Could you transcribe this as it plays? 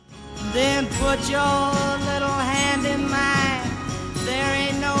Then put your little hand in mine. There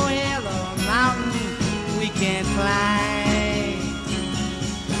ain't no hill or mountain we can't climb,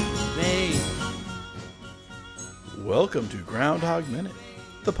 babe. Welcome to Groundhog Minute,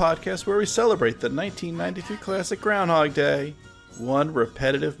 the podcast where we celebrate the 1993 classic Groundhog Day, one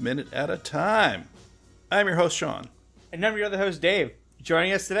repetitive minute at a time. I'm your host, Sean. And I'm your other host, Dave.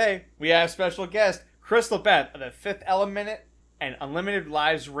 Joining us today, we have special guest, Crystal Beth of the Fifth Element and Unlimited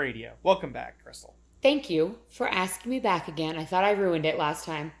Lives Radio. Welcome back, Crystal. Thank you for asking me back again. I thought I ruined it last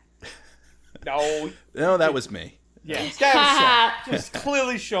time. No, that was me. Yeah, that was Sean. Just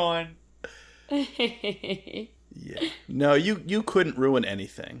clearly Sean. Yeah. No, you couldn't ruin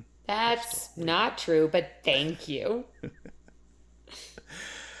anything. That's not true, but thank you.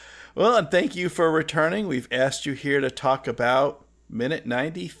 Well, and thank you for returning. We've asked you here to talk about Minute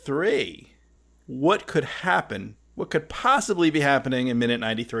 93. What could happen? What could possibly be happening in Minute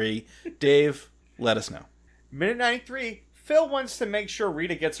 93? Dave, let us know. Minute 93, Phil wants to make sure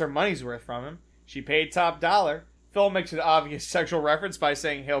Rita gets her money's worth from him. She paid top dollar. Phil makes an obvious sexual reference by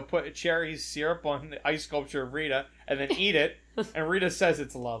saying he'll put a cherry syrup on the ice sculpture of Rita and then eat it. And Rita says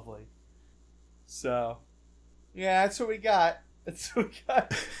it's lovely. So, yeah, that's what we got. That's what we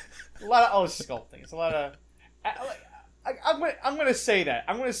got. A lot of ice sculpting. It's a lot of... I'm gonna say that.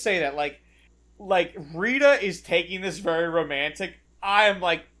 I'm gonna say that, like Rita is taking this very romantic. I am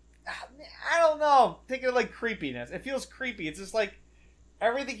like, I don't know, taking it like creepiness. It feels creepy. It's just like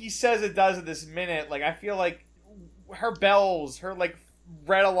everything he says it does in this minute. Like, I feel like her bells, her like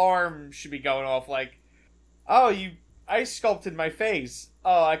red alarm should be going off. Like, oh, you ice sculpted my face.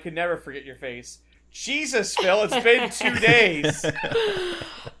 Oh, I could never forget your face. Jesus, Phil, it's been 2 days.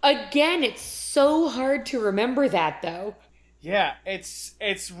 Again, it's so hard to remember that, though. Yeah,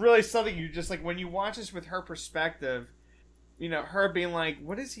 it's really something you just, like, when you watch this with her perspective, you know, her being like,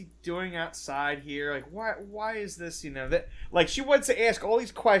 what is he doing outside here? Like, why is this, you know, that, like, she wants to ask all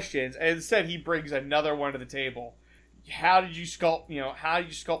these questions, and instead he brings another one to the table. How did you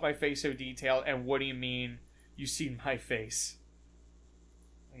sculpt my face so detailed, and what do you mean you see my face?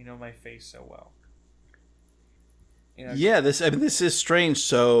 You know my face so well. You know, yeah, this is strange.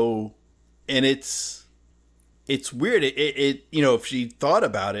 So, and it's weird. It you know, if she thought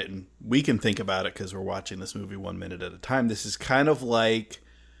about it, and we can think about it because we're watching this movie 1 minute at a time. This is kind of like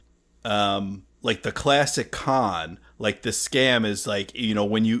the classic con. Like, the scam is like, you know,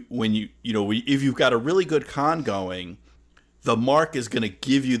 when you if you've got a really good con going, the mark is going to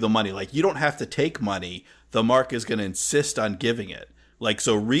give you the money. Like, you don't have to take money. The mark is going to insist on giving it. Like,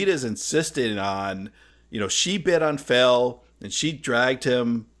 so Rita's insisted on, you know, she bid on Phil and she dragged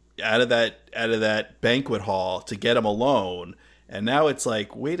him out of that banquet hall to get him a loan. And now it's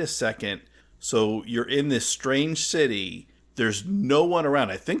like, wait a second. So you're in this strange city. There's no one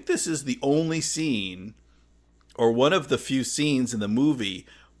around. I think this is the only scene, or one of the few scenes in the movie,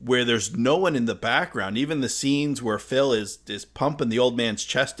 where there's no one in the background. Even the scenes where Phil is pumping the old man's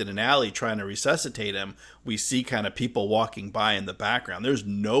chest in an alley trying to resuscitate him, we see kind of people walking by in the background. There's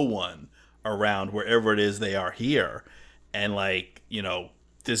no one around wherever it is they are here. And, like, you know,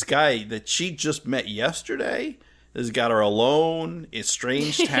 this guy that she just met yesterday has got her alone in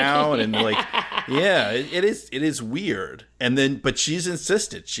strange town. And, like, yeah, it is weird. And then, but she's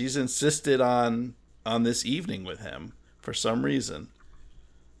insisted on this evening with him for some reason.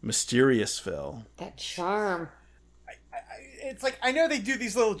 Mysterious Phil. That charm. It's like, I know they do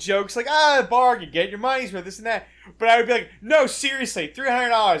these little jokes, like, bargain, get your money's worth, this and that. But I would be like, no, seriously,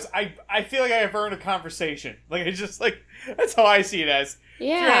 $300. I feel like I have earned a conversation. Like, it's just like, that's how I see it as.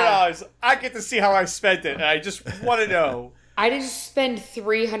 Yeah. $300. I get to see how I spent it, and I just want to know. I didn't spend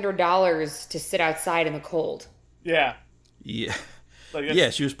 $300 to sit outside in the cold. Yeah. Yeah. Like,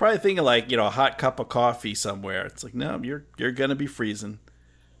 yeah, she was probably thinking, like, you know, a hot cup of coffee somewhere. It's like, no, you're going to be freezing.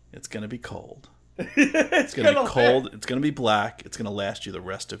 It's going to be cold. It's going to be cold. It's going to be black. It's going to last you the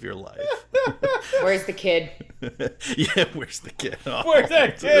rest of your life. Where's the kid? Yeah, where's the kid? Oh, where's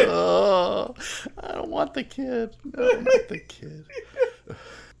that kid? Oh, I don't want the kid. No, not the kid.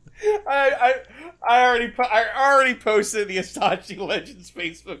 I already posted the Asachi Legends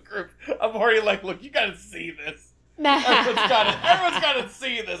Facebook group. I'm already like, look, you got to see this. Everyone's got to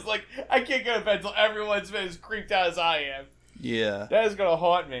see this. Like, I can't go to bed until everyone's been as creeped out as I am. Yeah. That is going to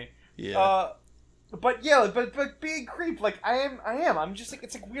haunt me. Yeah. But being creeped, like, I am. I'm just like,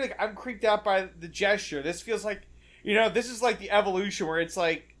 it's like weird. Like, I'm creeped out by the gesture. This feels like, you know, this is like the evolution where it's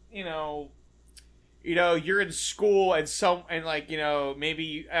like, you know, you're in school and like, you know,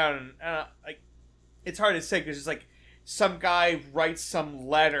 maybe, I don't know, like, it's hard to say because it's like some guy writes some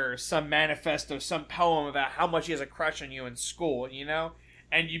letter, some manifesto, some poem about how much he has a crush on you in school, you know?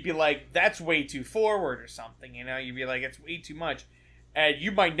 and you'd be like, that's way too forward or something, you know? You'd be like, it's way too much. And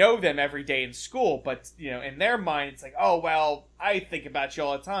you might know them every day in school, but, you know, in their mind, it's like, oh, well, I think about you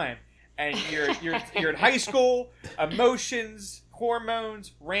all the time. And you're in high school, emotions,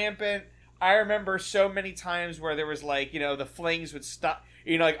 hormones, rampant. I remember so many times where there was like, you know, the flings would stop,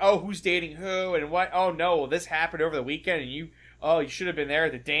 you know, like, oh, who's dating who and what? Oh, no, this happened over the weekend and you should have been there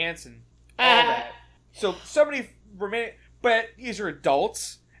at the dance and all that. So many romantic, but these are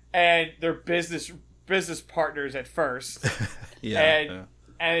adults and they're business partners at first. And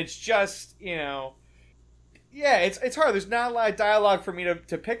it's just, you know, yeah, it's hard. There's not a lot of dialogue for me to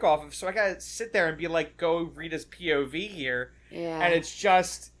pick off of, so I gotta sit there and be like, go read his POV here. Yeah. And it's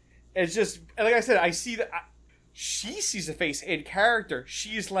just, like I said, I see that she sees the face in character.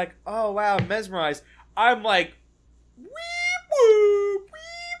 She's like, oh wow, I'm mesmerized. I'm like, weep whoop, weep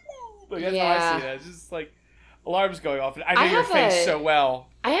whoop. Like that's how I see that. It's just like alarms going off. I know your face so well.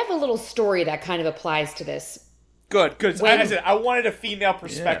 I have a little story that kind of applies to this. Good. Like I said, I wanted a female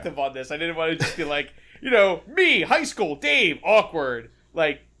perspective on this. I didn't want to just be like, you know, me, high school, Dave, awkward.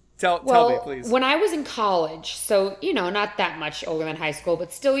 Like, tell me, please. When I was in college, so, you know, not that much older than high school,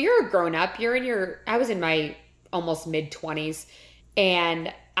 but still, you're a grown-up. I was in my almost mid-20s,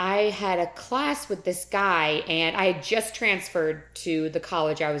 and I had a class with this guy, and I had just transferred to the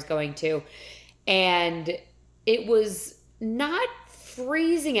college I was going to, and it was not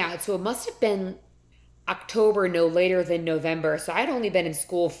freezing out, so it must have been October, no later than November, so I'd only been in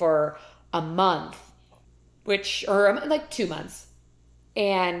school for a month. Or like 2 months.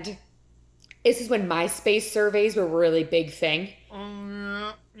 And this is when MySpace surveys were a really big thing.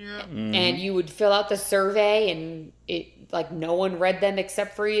 Yeah. Mm-hmm. And you would fill out the survey and it like no one read them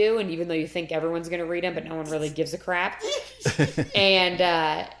except for you. And even though you think everyone's going to read them, but no one really gives a crap.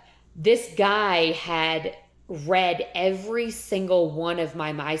 And this guy had read every single one of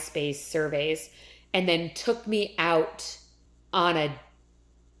my MySpace surveys and then took me out on a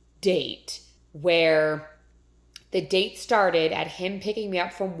date where the date started at him picking me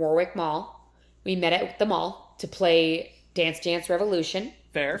up from Warwick Mall. We met at the mall to play Dance Dance Revolution.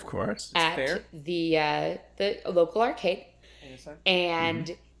 Fair. Of course. At fair. The local arcade.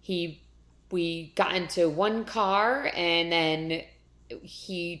 And we got into one car and then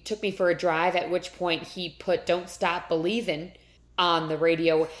he took me for a drive, at which point he put Don't Stop Believin' on the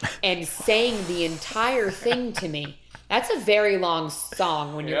radio and sang the entire thing to me. That's a very long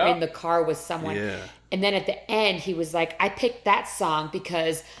song when you're in the car with someone. Yeah. And then at the end, he was like, I picked that song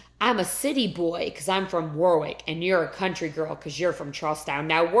because I'm a city boy because I'm from Warwick and you're a country girl because you're from Charlestown.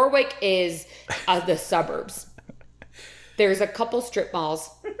 Now, Warwick is the suburbs. There's a couple strip malls.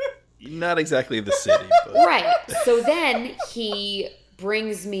 Not exactly the city. But. Right. So then he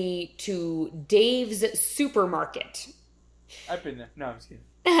brings me to Dave's Supermarket. I've been there. No, I'm just kidding.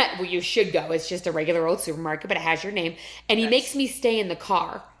 Well, you should go. It's just a regular old supermarket, but it has your name. And he makes me stay in the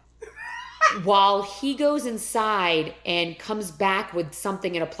car while he goes inside and comes back with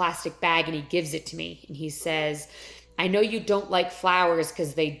something in a plastic bag and he gives it to me. And he says, I know you don't like flowers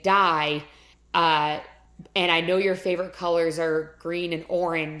because they die. And I know your favorite colors are green and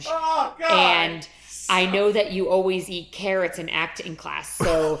orange. Oh, God. And I know that you always eat carrots in acting class.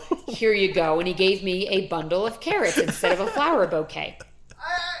 So here you go. And he gave me a bundle of carrots instead of a flower bouquet.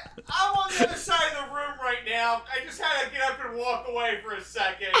 I'm on the other side of the room right now. I just had to get up and walk away for a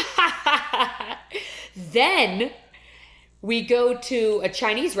second. Then we go to a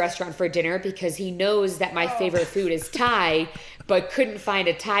Chinese restaurant for dinner because he knows that my favorite food is Thai, but couldn't find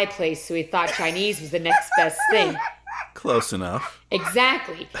a Thai place, so he thought Chinese was the next best thing. Close enough.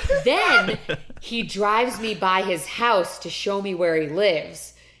 Exactly. Then he drives me by his house to show me where he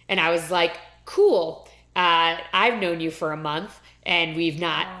lives. And I was like, cool. I've known you for a month. And we've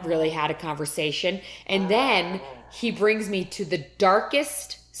not really had a conversation. And then he brings me to the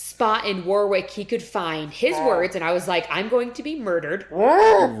darkest spot in Warwick he could find. His words, and I was like, I'm going to be murdered.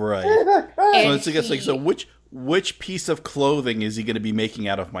 Right. And so it's like, so which piece of clothing is he going to be making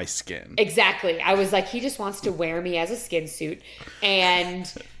out of my skin? Exactly. I was like, he just wants to wear me as a skin suit.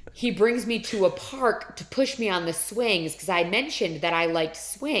 And he brings me to a park to push me on the swings because I mentioned that I liked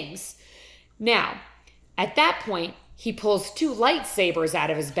swings. Now, at that point, he pulls 2 lightsabers out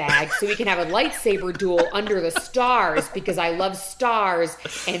of his bag so we can have a lightsaber duel under the stars because I love stars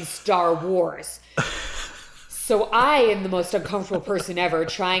and Star Wars. So I am the most uncomfortable person ever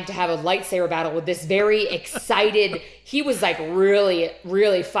trying to have a lightsaber battle with this very excited, he was like really,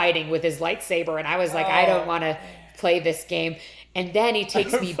 really fighting with his lightsaber. And I was like, I don't want to play this game. And then he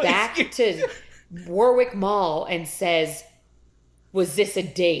takes me back to Warwick Mall and says, was this a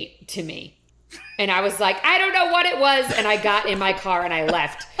date to me? And I was like, I don't know what it was. And I got in my car and I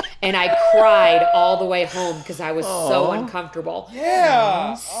left. And I cried all the way home because I was so uncomfortable.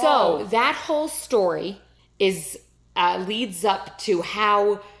 Yeah. So that whole story is leads up to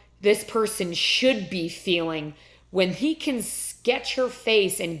how this person should be feeling when he can sketch her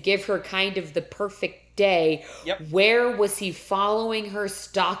face and give her kind of the perfect day. Yep. Where was he following her,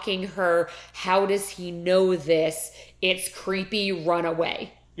 stalking her? How does he know this? It's creepy. Run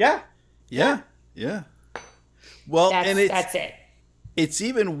away. Yeah. Yeah. Yeah. Well, That's it. It's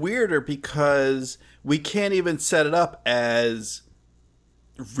even weirder because we can't even set it up as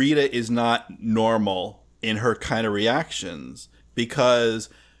Rita is not normal in her kind of reactions, because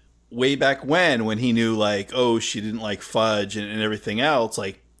way back when he knew, like, oh, she didn't like fudge and everything else,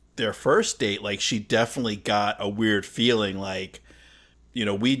 like their first date, like she definitely got a weird feeling like, you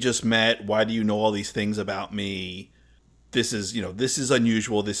know, we just met. Why do you know all these things about me? This is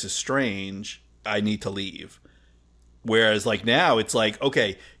unusual. This is strange. I need to leave. Whereas, like, now it's like,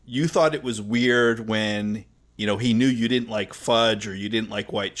 okay, you thought it was weird when, you know, he knew you didn't like fudge or you didn't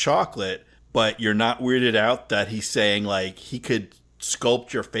like white chocolate, but you're not weirded out that he's saying, like, he could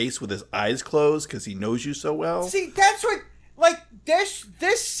sculpt your face with his eyes closed because he knows you so well. See, that's what, like, this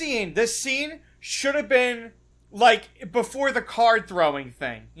scene should have been, like, before the card throwing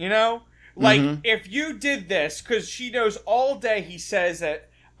thing, you know? Like, if you did this, because she knows all day he says that,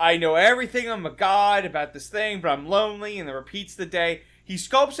 I know everything, I'm a god about this thing, but I'm lonely, and then repeats the day. He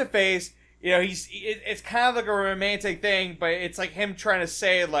sculpts a face, you know, it's kind of like a romantic thing, but it's like him trying to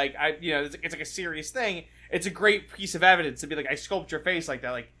say, like, it's like a serious thing. It's a great piece of evidence to be like, I sculpted your face like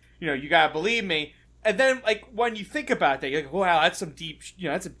that, like, you know, you gotta believe me. And then, like, when you think about that, you're like, wow, that's some deep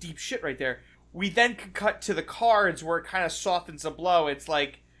shit right there. We then can cut to the cards where it kind of softens the blow. It's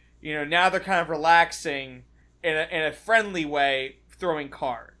like, you know, now they're kind of relaxing in a friendly way, throwing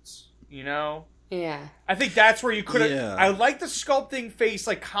cards, you know? Yeah. I think that's where you could have... Yeah. I like the sculpting face,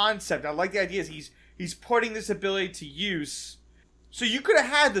 like, concept. I like the idea is he's putting this ability to use. So you could have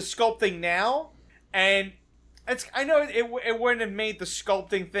had the sculpting now, and I know it wouldn't have made the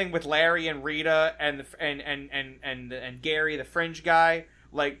sculpting thing with Larry and Rita and Gary, the fringe guy,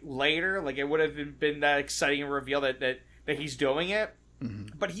 like, later. Like, it would have been that exciting reveal that he's doing it.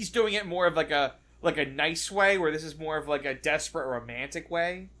 Mm-hmm. But he's doing it more of like a nice way, where this is more of like a desperate romantic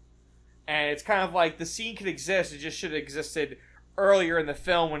way. And it's kind of like the scene could exist, it just should have existed earlier in the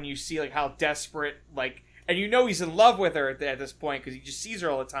film when you see like how desperate, like, and you know he's in love with her at this point because he just sees her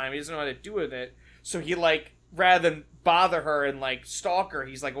all the time, he doesn't know what to do with it. So he, like, rather than bother her and like stalk her,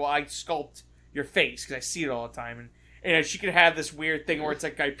 he's like, well, I sculpt your face because I see it all the time. And you know, she could have this weird thing where it's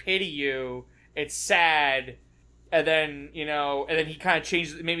like, I pity you, it's sad. And then, you know, and then he kind of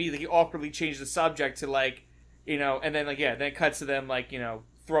changed, maybe he awkwardly changed the subject to, like, you know, and then, like, yeah, then it cuts to them, like, you know,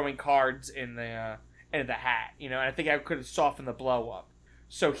 throwing cards in the hat, you know, and I think I could have softened the blow up.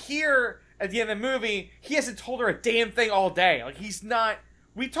 So here, at the end of the movie, he hasn't told her a damn thing all day. Like, he's not,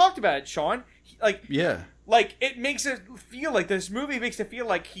 we talked about it, Sean. Yeah. Like, it makes it feel like, this movie makes it feel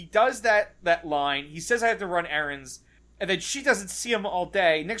like he does that line, he says I have to run errands, and then she doesn't see him all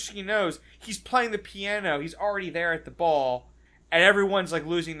day. Next thing he knows, he's playing the piano. He's already there at the ball. And everyone's, like,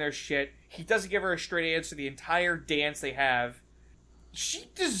 losing their shit. He doesn't give her a straight answer the entire dance they have.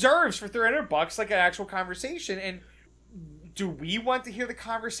 She deserves, for $300, like, an actual conversation. And do we want to hear the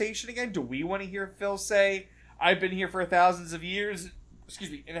conversation again? Do we want to hear Phil say, I've been here for thousands of years,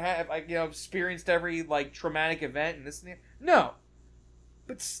 and have, like, you know, experienced every, like, traumatic event and this and that? No.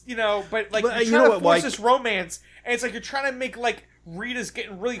 But, you know, like, you're trying to force this romance, and it's like you're trying to make, like, Rita's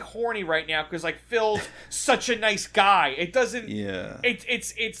getting really horny right now because, like, Phil's such a nice guy. It doesn't... Yeah.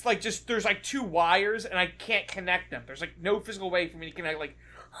 It's like, just, there's, like, two wires, and I can't connect them. There's, like, no physical way for me to connect, like,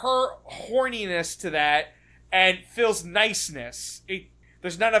 her horniness to that and Phil's niceness.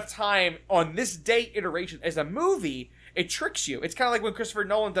 There's not enough time on this date iteration. As a movie, it tricks you. It's kind of like when Christopher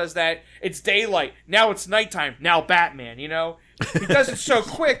Nolan does that. It's daylight. Now it's nighttime. Now Batman, you know? He does it so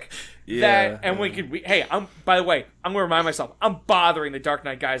quick that, and by the way, I'm going to remind myself, I'm bothering the Dark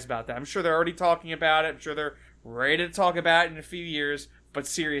Knight guys about that. I'm sure they're already talking about it. I'm sure they're ready to talk about it in a few years. But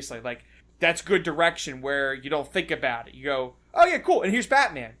seriously, like, that's good direction where you don't think about it. You go, oh yeah, cool, and here's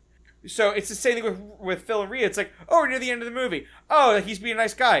Batman. So it's the same thing with Phil and Rita. It's like, oh, we're near the end of the movie. Oh, he's being a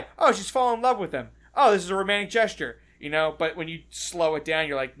nice guy. Oh, she's falling in love with him. Oh, this is a romantic gesture. You know, but when you slow it down,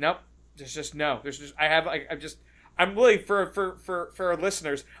 you're like, nope, there's just no. There's just, I'm really, for our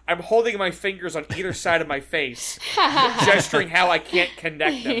listeners, I'm holding my fingers on either side of my face, gesturing how I can't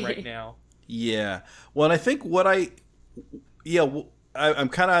connect them right now. Yeah. Well, and I think I'm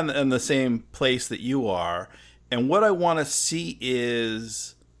kind of in the same place that you are. And what I want to see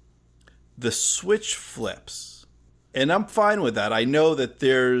is the switch flips. And I'm fine with that. I know that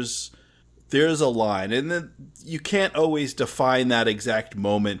there's a line, and then you can't always define that exact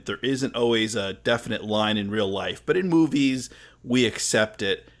moment. There isn't always a definite line in real life, but in movies we accept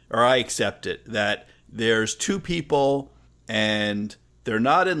it, or I accept it, that there's two people and they're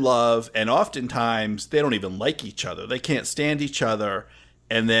not in love, and oftentimes they don't even like each other. They can't stand each other,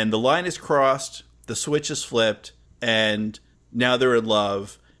 and then the line is crossed, the switch is flipped, and now they're in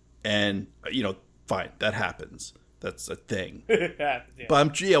love, and fine, that happens. That's a thing. Yeah.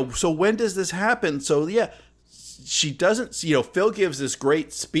 But so when does this happen? So she doesn't, Phil gives this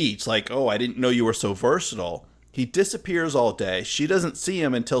great speech like, oh, I didn't know you were so versatile. He disappears all day. She doesn't see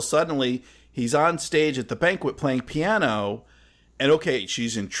him until suddenly he's on stage at the banquet playing piano. And okay,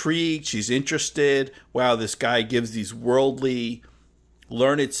 she's intrigued. She's interested. Wow, this guy gives these worldly,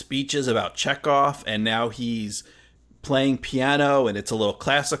 learned speeches about Chekhov. And now he's playing piano, and it's a little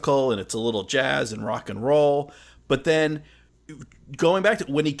classical and it's a little jazz and rock and roll. But then going back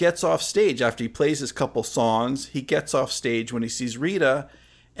to when he gets off stage after he plays his couple songs, he gets off stage when he sees Rita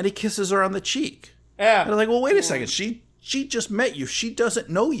and he kisses her on the cheek. Yeah. And I'm like, well, wait a second. She just met you. She doesn't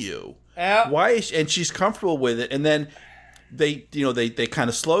know you. Yeah. Why is she, and she's comfortable with it. And then they kind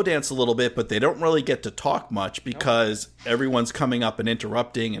of slow dance a little bit, but they don't really get to talk much because everyone's coming up and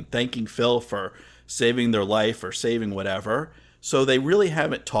interrupting and thanking Phil for saving their life or saving whatever. So they really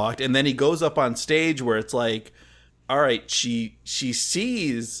haven't talked. And then he goes up on stage where it's like, all right, she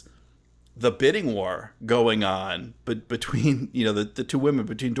sees the bidding war going on between the two women,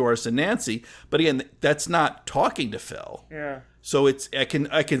 between Doris and Nancy. But again, that's not talking to Phil. Yeah. So I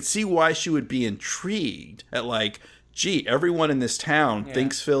can see why she would be intrigued at like, gee, everyone in this town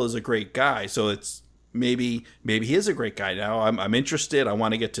thinks Phil is a great guy. So it's maybe he is a great guy now. I'm interested. I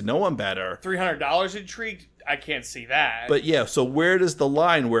want to get to know him better. $300 intrigued? I can't see that. But yeah, so where does the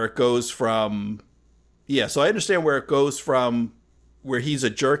line where it goes from? Yeah, so I understand where it goes from where he's a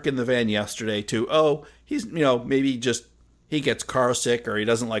jerk in the van yesterday to, oh, he's, maybe just he gets car sick or he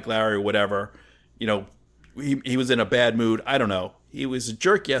doesn't like Larry or whatever. He was in a bad mood. I don't know. He was a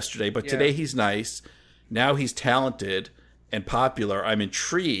jerk yesterday, but today he's nice. Now he's talented and popular. I'm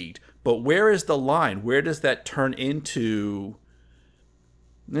intrigued. But where is the line? Where does that turn into?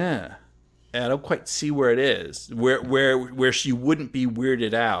 Yeah. I don't quite see where it is. Where she wouldn't be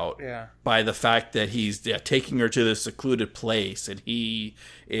weirded out by the fact that he's taking her to this secluded place and he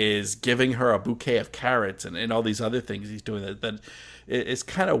is giving her a bouquet of carrots and all these other things he's doing. That it's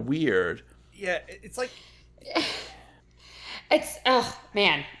kind of weird. Yeah, it's like... It's, oh,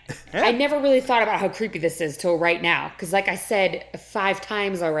 man. I never really thought about how creepy this is till right now. Because like I said 5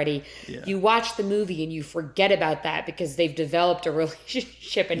 times already, you watch the movie and you forget about that because they've developed a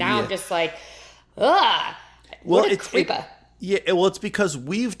relationship. And now I'm just like, ugh, what a creeper. It's because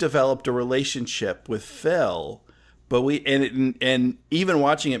we've developed a relationship with Phil. But and even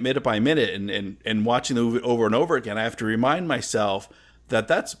watching it minute by minute and watching the movie over and over again, I have to remind myself that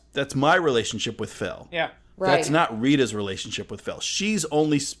that's my relationship with Phil. Yeah. Right. That's not Rita's relationship with Phil. She's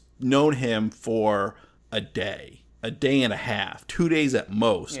only known him for a day and a half, 2 days at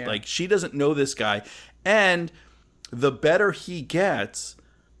most. Yeah. Like, she doesn't know this guy. And the better he gets,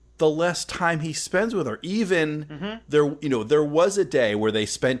 the less time he spends with her. Even there was a day where they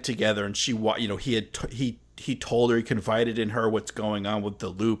spent together, and she, he told her, he confided in her what's going on with the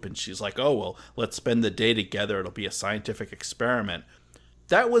loop, and she's like, "Oh well, let's spend the day together. It'll be a scientific experiment."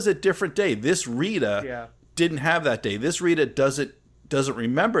 That was a different day. This Rita didn't have that day. This Rita doesn't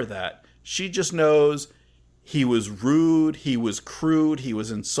remember that. She just knows he was rude, he was crude, he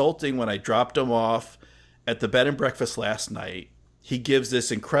was insulting when I dropped him off at the bed and breakfast last night. He gives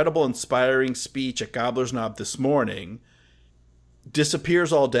this incredible, inspiring speech at Gobbler's Knob this morning,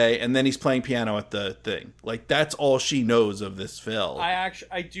 disappears all day, and then he's playing piano at the thing. Like, that's all she knows of this Phil.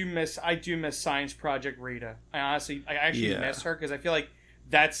 I do miss Science Project Rita. I actually miss her because I feel like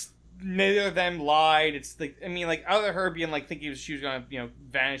that's neither of them lied. It's like, I mean, like, other her being like thinking she was gonna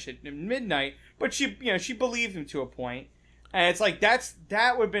vanish at midnight, but she believed him to a point, and it's like that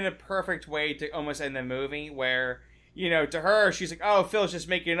would have been a perfect way to almost end the movie where to her she's like, oh, Phil's just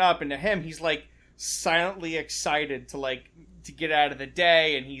making it up, and to him he's like silently excited to get out of the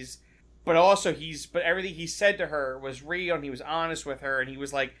day, and but everything he said to her was real, and he was honest with her, and he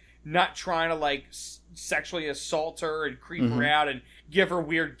was like not trying to like sexually assault her and creep her out and give her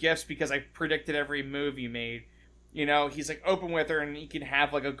weird gifts because I predicted every move you made. He's like open with her, and he can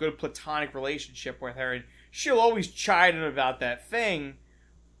have like a good platonic relationship with her, and she'll always chide him about that thing.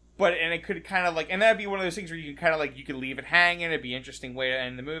 And it could kind of like, and that'd be one of those things where you can kind of like, you could leave it hanging. It'd be an interesting way to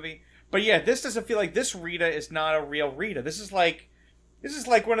end the movie. But yeah, this doesn't feel like this Rita is not a real Rita. This is like, This is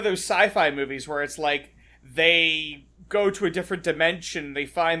like one of those sci-fi movies where it's like they go to a different dimension, they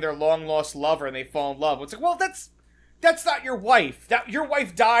find their long-lost lover, and they fall in love. It's like, well, that's not your wife. Your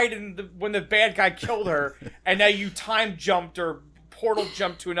wife died when the bad guy killed her, and now you time jumped or portal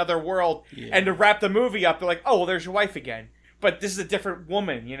jumped to another world. Yeah. And to wrap the movie up, they're like, oh, well, there's your wife again. But this is a different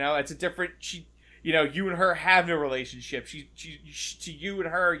woman, you know? It's a different... you and her have no relationship. To you and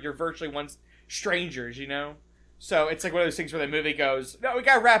her, you're virtually once strangers, you know? So it's like one of those things where the movie goes, no, we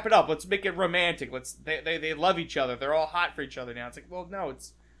gotta wrap it up. Let's make it romantic. They love each other. They're all hot for each other now. It's like, well, no,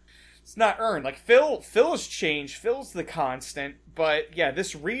 it's not earned. Like, Phil's changed. Phil's the constant. But, yeah,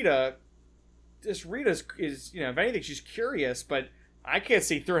 this Rita is, if anything, she's curious, but I can't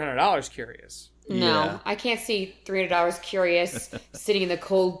see $300 curious. No, yeah. I can't see $300 curious, sitting in the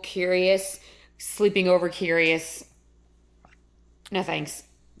cold curious, sleeping over curious. No thanks.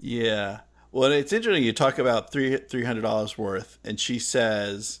 Yeah. Well, it's interesting. You talk about $300 worth, and she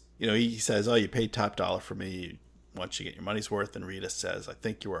says, he says, oh, you paid top dollar for me. Once you get your money's worth, and Rita says, I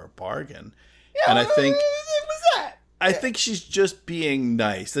think you were a bargain. Yeah, and I think... What was that? I think she's just being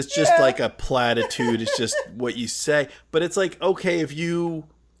nice. That's just like a platitude. It's just what you say. But it's like, okay, if you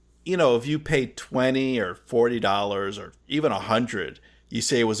paid $20 or $40 or even $100, you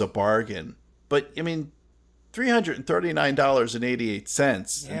say it was a bargain. But, I mean...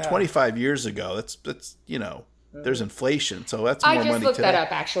 $339.88 and 25 years ago, that's there's inflation, so that's more money today. I just looked that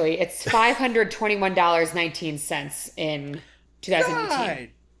up, actually. It's $521.19 in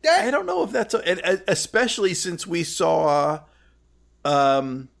 2018. I don't know if that's especially since we saw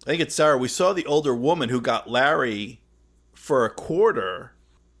I think it's Sarah, we saw the older woman who got Larry for a quarter.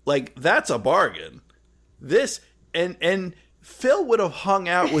 Like, that's a bargain. This and Phil would have hung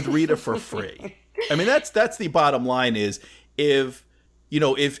out with Rita for free. I mean, that's the bottom line is if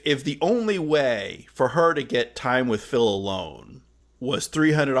the only way for her to get time with Phil alone was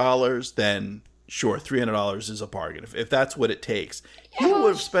 $300, then sure, $300 is a bargain. If that's what it takes. He would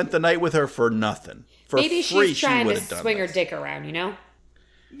have spent the night with her for nothing. For maybe free, she's trying she to swing her dick around,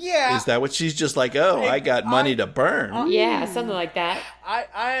 Yeah. Is that what she's just like, I got money to burn? Yeah, something like that. I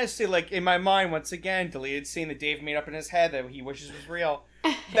honestly, like, in my mind, once again, deleted scene that Dave made up in his head that he wishes was real.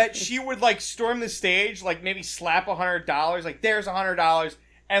 That she would, like, storm the stage, like, maybe slap $100, like, there's $100,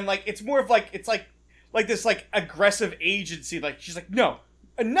 and, like, it's more of, like, it's like this, like, aggressive agency, like, she's like, no,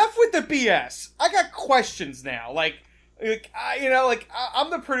 enough with the BS. I got questions now, I'm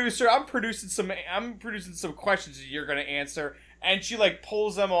the producer, I'm producing some questions that you're gonna answer, and she, like,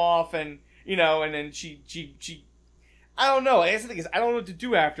 pulls them off, and, and then she I don't know, I guess the thing is, I don't know what to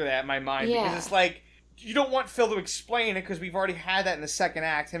do after that in my mind, because it's like, you don't want Phil to explain it because we've already had that in the second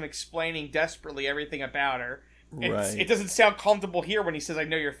act, him explaining desperately everything about her. Right. It doesn't sound comfortable here when he says, I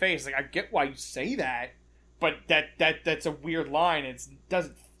know your face. Like, I get why you say that, but that's a weird line. It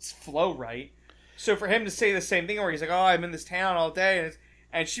doesn't flow right. So for him to say the same thing where he's like, oh, I'm in this town all day,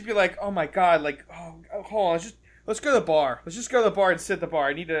 and she'd be like, oh my God, like, oh, hold on, let's go to the bar. Let's just go to the bar and sit at the bar.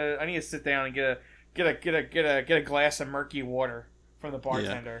 I need to sit down and get a glass of murky water from the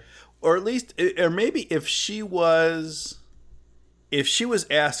bartender. Yeah. Or at least, or maybe if she was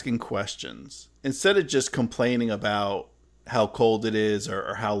asking questions, instead of just complaining about how cold it is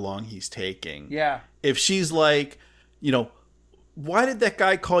or how long he's taking. Yeah. If she's like, why did that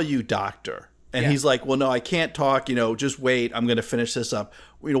guy call you doctor? And he's like, well, no, I can't talk, just wait. I'm going to finish this up.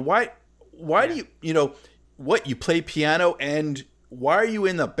 Why do you, what, you play piano and why are you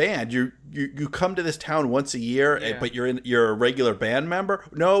in the band? You come to this town once a year, but you're a regular band member?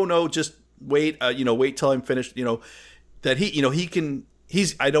 No, just wait. Wait till I'm finished. That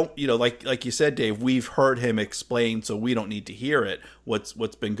like you said, Dave. We've heard him explain, so we don't need to hear it. What's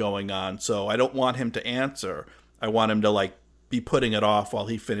been going on? So I don't want him to answer. I want him to be putting it off while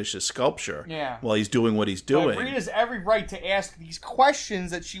he finishes sculpture. Yeah. While he's doing what he's doing. Rita has every right to ask these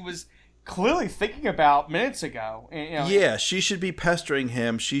questions that she was clearly thinking about minutes ago. Yeah, she should be pestering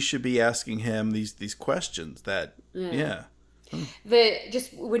him. She should be asking him these questions that,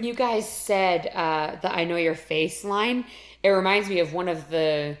 Just when you guys said the I know your face line, it reminds me of one of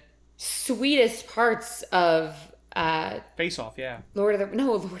the sweetest parts of Face Off, yeah. Lord of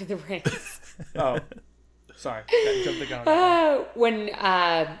the Rings. Oh, sorry. Jumped the gun. When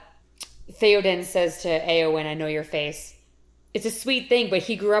Theoden says to Eowyn, I know your face. It's a sweet thing, but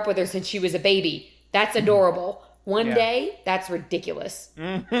he grew up with her since she was a baby. That's adorable. One day, that's ridiculous.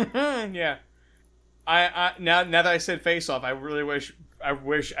 Yeah. I now that I said Face Off, I really wish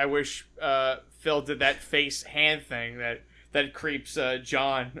Phil did that face hand thing that creeps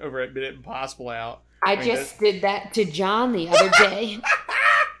John over at Minute Impossible out. I just did that to John the other day.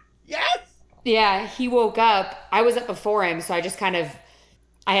 Yes. Yeah, he woke up. I was up before him, so I just kind of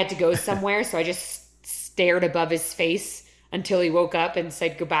I had to go somewhere, so I just stared above his face until he woke up and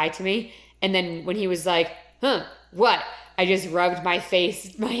said goodbye to me. And then when he was like, huh, what? I just rubbed my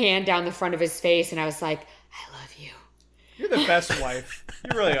hand down the front of his face, and I was like, I love you. You're the best wife.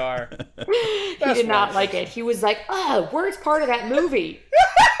 You really are. He did not like it. He was like, oh, where's part of that movie?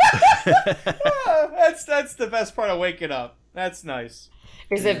 That's the best part of waking up. That's nice.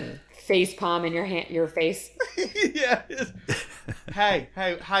 There's a face palm in your face. Yeah. Hey,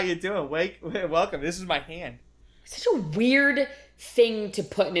 how you doing? Welcome. This is my hand. Such a weird thing to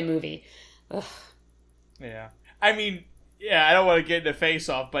put in a movie. Ugh. Yeah. I mean, yeah, I don't want to get into face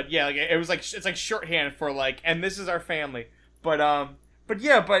off, but yeah, like it's like shorthand for like, and this is our family. But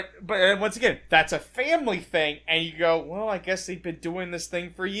once again, that's a family thing, and you go, well, I guess they've been doing this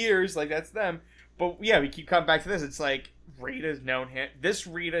thing for years, like that's them. But yeah, we keep coming back to this. It's like Rita's known him. This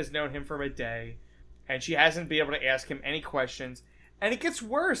Rita has known him for a day, and she hasn't been able to ask him any questions. And it gets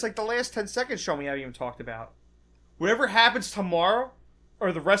worse. Like the last 10 seconds show me haven't even talked about. Whatever happens tomorrow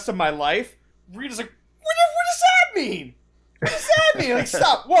or the rest of my life, Rita's like, what does that mean? What does that mean? Like,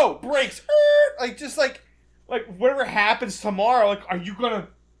 stop. Whoa, brakes. Like, just like whatever happens tomorrow, like, are you gonna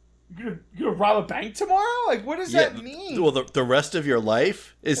rob a bank tomorrow? Like, what does that mean? Well, the rest of your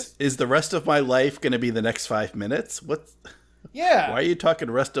life is the rest of my life going to be the next 5 minutes? What? Yeah. Why are you talking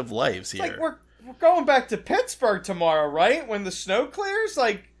rest of lives here? Like, we're going back to Pittsburgh tomorrow, right? When the snow clears,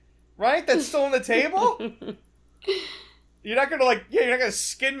 like, right? That's still on the table. You're not gonna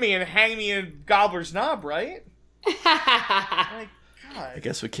skin me and hang me in Gobbler's Knob, right? Like, God. I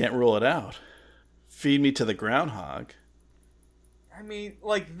guess we can't rule it out. Feed me to the groundhog. I mean,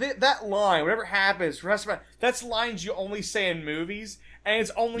 like, that line, whatever happens, that's lines you only say in movies, and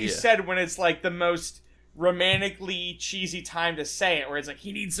it's only said when it's, like, the most romantically cheesy time to say it, where it's like,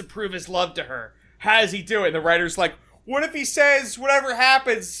 he needs to prove his love to her. How does he do it? And the writer's like, what if he says whatever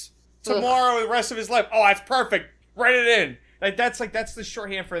happens tomorrow or the rest of his life? Oh, that's perfect. Write it in. That's the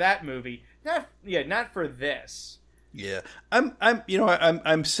shorthand for that movie. Not for this. Yeah,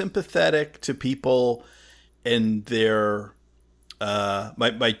 I'm sympathetic to people and their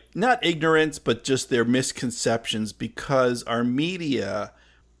my not ignorance, but just their misconceptions, because our media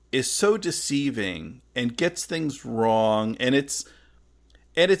is so deceiving and gets things wrong, and it's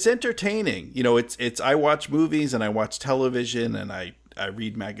entertaining. You know, it's I watch movies and I watch television and I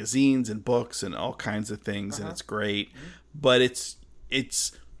read magazines and books and all kinds of things, and it's great, but it's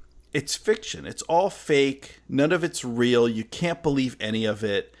fiction. It's all fake. None of it's real. You can't believe any of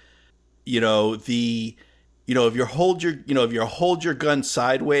it. If you hold your gun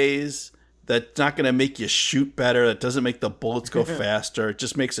sideways, that's not going to make you shoot better. That doesn't make the bullets go faster. It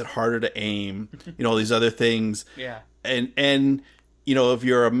just makes it harder to aim. All these other things. Yeah. And if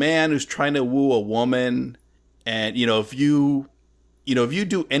you're a man who's trying to woo a woman, and if you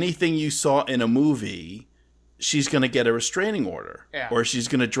do anything you saw in a movie, she's going to get a restraining order, or she's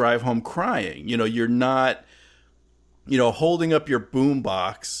going to drive home crying. You're not, holding up your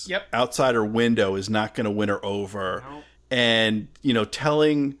boombox outside her window is not going to win her over. Nope. And,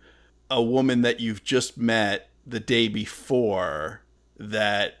 telling a woman that you've just met the day before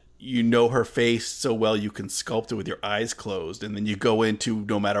that her face so well you can sculpt it with your eyes closed, and then you go into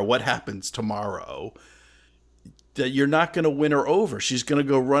no matter what happens tomorrow, that you're not going to win her over. She's going to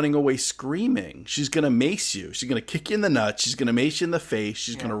go running away screaming. She's going to mace you. She's going to kick you in the nuts. She's going to mace you in the face.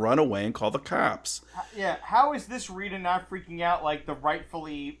 She's going to run away and call the cops. Yeah, how is this Rita not freaking out like the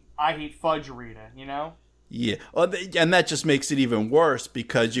rightfully I hate fudge Rita, Yeah, and that just makes it even worse,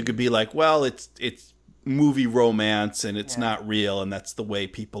 because you could be like, well, it's movie romance and it's not real, and that's the way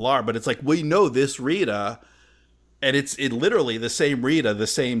people are. But it's like, we know this Rita, and it's literally the same Rita the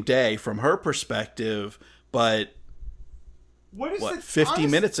same day from her perspective, but what 50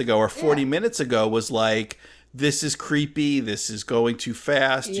 minutes ago or 40 minutes ago was like, this is creepy, this is going too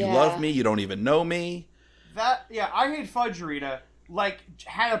fast, you love me, you don't even know me. I hate fudge Rita, like,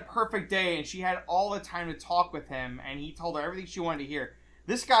 had a perfect day, and she had all the time to talk with him, and he told her everything she wanted to hear.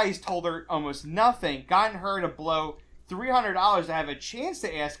 This guy's told her almost nothing, gotten her to blow $300 to have a chance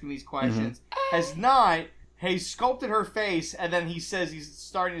to ask him these questions, has not. He's sculpted her face, and then he says he's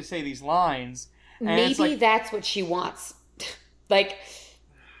starting to say these lines. Maybe that's what she wants. Like,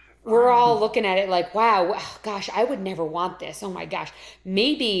 we're all looking at it like, wow, gosh, I would never want this. Oh my gosh.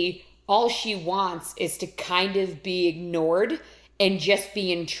 Maybe all she wants is to kind of be ignored and just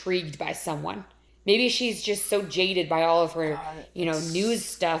be intrigued by someone. Maybe she's just so jaded by all of her, news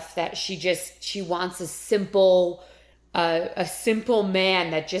stuff that she wants a simple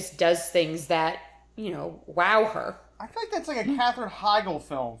man that just does things that, wow her. I feel like that's like a Katherine Heigl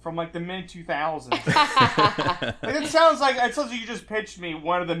film from like the mid-2000s. Like, it sounds like you just pitched me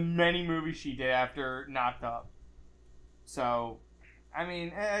one of the many movies she did after Knocked Up. So, I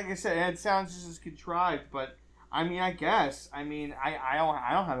mean, like I said, it sounds just as contrived, but I mean, I guess. I mean, I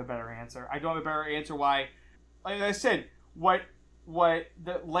don't have a better answer. I don't have a better answer why. Like I said, what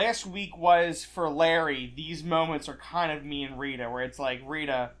the last week was for Larry, these moments are kind of me and Rita, where it's like,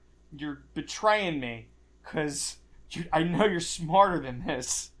 Rita, you're betraying me, because I know you're smarter than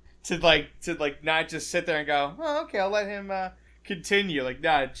this. To not just sit there and go, oh, okay, I'll let him continue. Like,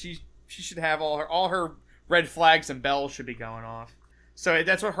 nah, she should have all her red flags and bells should be going off. So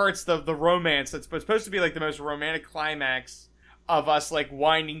that's what hurts the romance. That's supposed to be like the most romantic climax of us like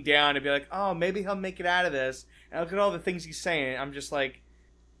winding down and be like, oh, maybe he'll make it out of this. And look at all the things he's saying. I'm just like,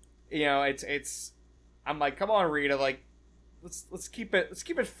 you know, it's. I'm like, come on, Rita, like, let's keep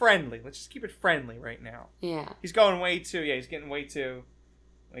it friendly. Let's just keep it friendly right now. Yeah. He's going way too. Yeah, he's getting way too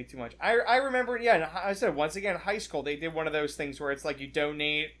much. I remember. Yeah, I said once again, in high school they did one of those things where it's like you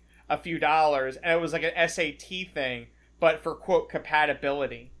donate a few dollars, and it was like an SAT thing, but for quote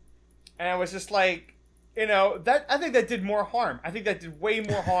compatibility. And I was just like, you know, that I think that did more harm. I think that did way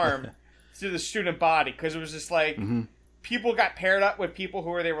more harm to the student body, because it was just like people got paired up with people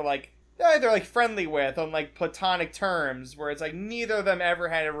who they were like they're like friendly with on like platonic terms, where it's like neither of them ever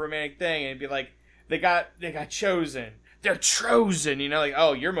had a romantic thing, and it'd be like they got chosen, they're chosen, you know, like,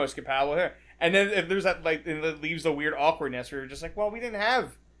 oh, you're most compatible here. And then if there's that, like, it leaves the weird awkwardness where you're just like, well, we didn't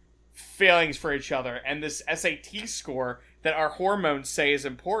have feelings for each other, and this SAT score that our hormones say is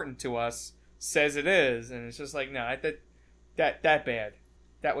important to us says it is, and it's just like, no, that bad,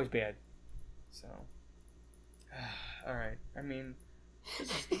 that was bad. So, all right. I mean,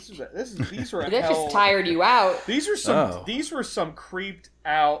 these were that just tired you out. These were some creeped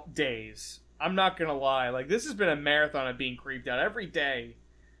out days. I'm not gonna lie. Like, this has been a marathon of being creeped out. Every day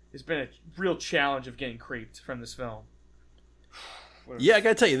has been a real challenge of getting creeped from this film. Yeah, I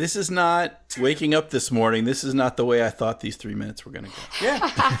gotta tell you, this is not waking up this morning. This is not the way I thought these 3 minutes were gonna go. Yeah,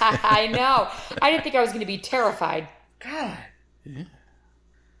 I know. I didn't think I was gonna be terrified. God. Yeah.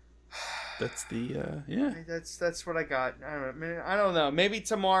 That's the yeah. That's what I got. I don't know. Maybe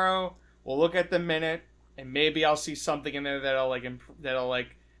tomorrow we'll look at the minute, and maybe I'll see something in there that'll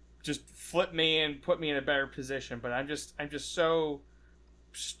just flip me and put me in a better position. But I'm just so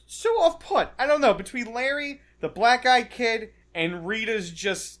off put. I don't know. Between Larry, the black-eyed kid, and Rita's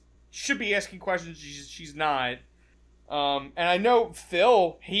just should be asking questions she's not. And I know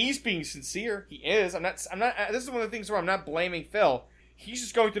Phil, he's being sincere. He is. I'm not. This is one of the things where I'm not blaming Phil. He's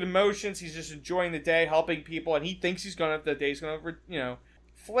just going through the motions. He's just enjoying the day, helping people, and he thinks the day's going to,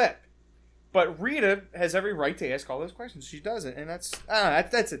 flip. But Rita has every right to ask all those questions. She doesn't, and that's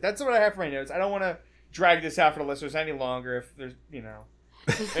it. That's what I have for my notes. I don't want to drag this out for the listeners any longer. If there's,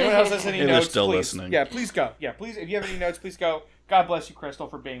 anyone else has any and notes, they're still please, listening. Yeah, please go. Yeah, please. If you have any notes, please go. God bless you, Crystal,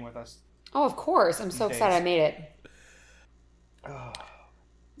 for being with us. Oh, of course. I'm so excited I made it.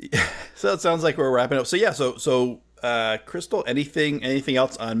 So it sounds like we're wrapping up. So yeah, so Crystal, anything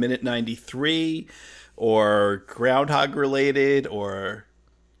else on minute 93 or Groundhog related or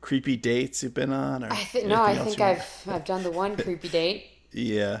creepy dates you've been on? Or I think I've done the one creepy date.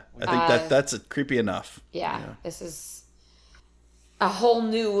 Yeah, I think that's creepy enough. Yeah, this is a whole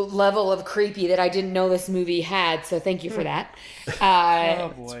new level of creepy that I didn't know this movie had. So thank you for that.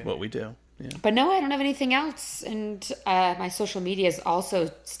 Oh boy, that's what we do. Yeah. But no, I don't have anything else, and my social media has also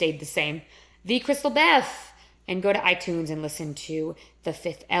stayed the same. The Crystal Beth. And go to iTunes and listen to The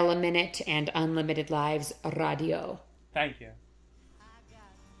Fifth Element and Unlimited Lives Radio. Thank you.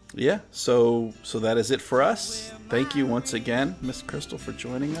 Yeah, so that is it for us. Thank you once again, Miss Crystal, for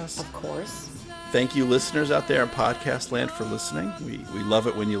joining us. Of course. Thank you, listeners out there in podcast land, for listening. We love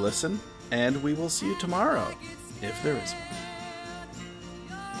it when you listen, and we will see you tomorrow, if there is one.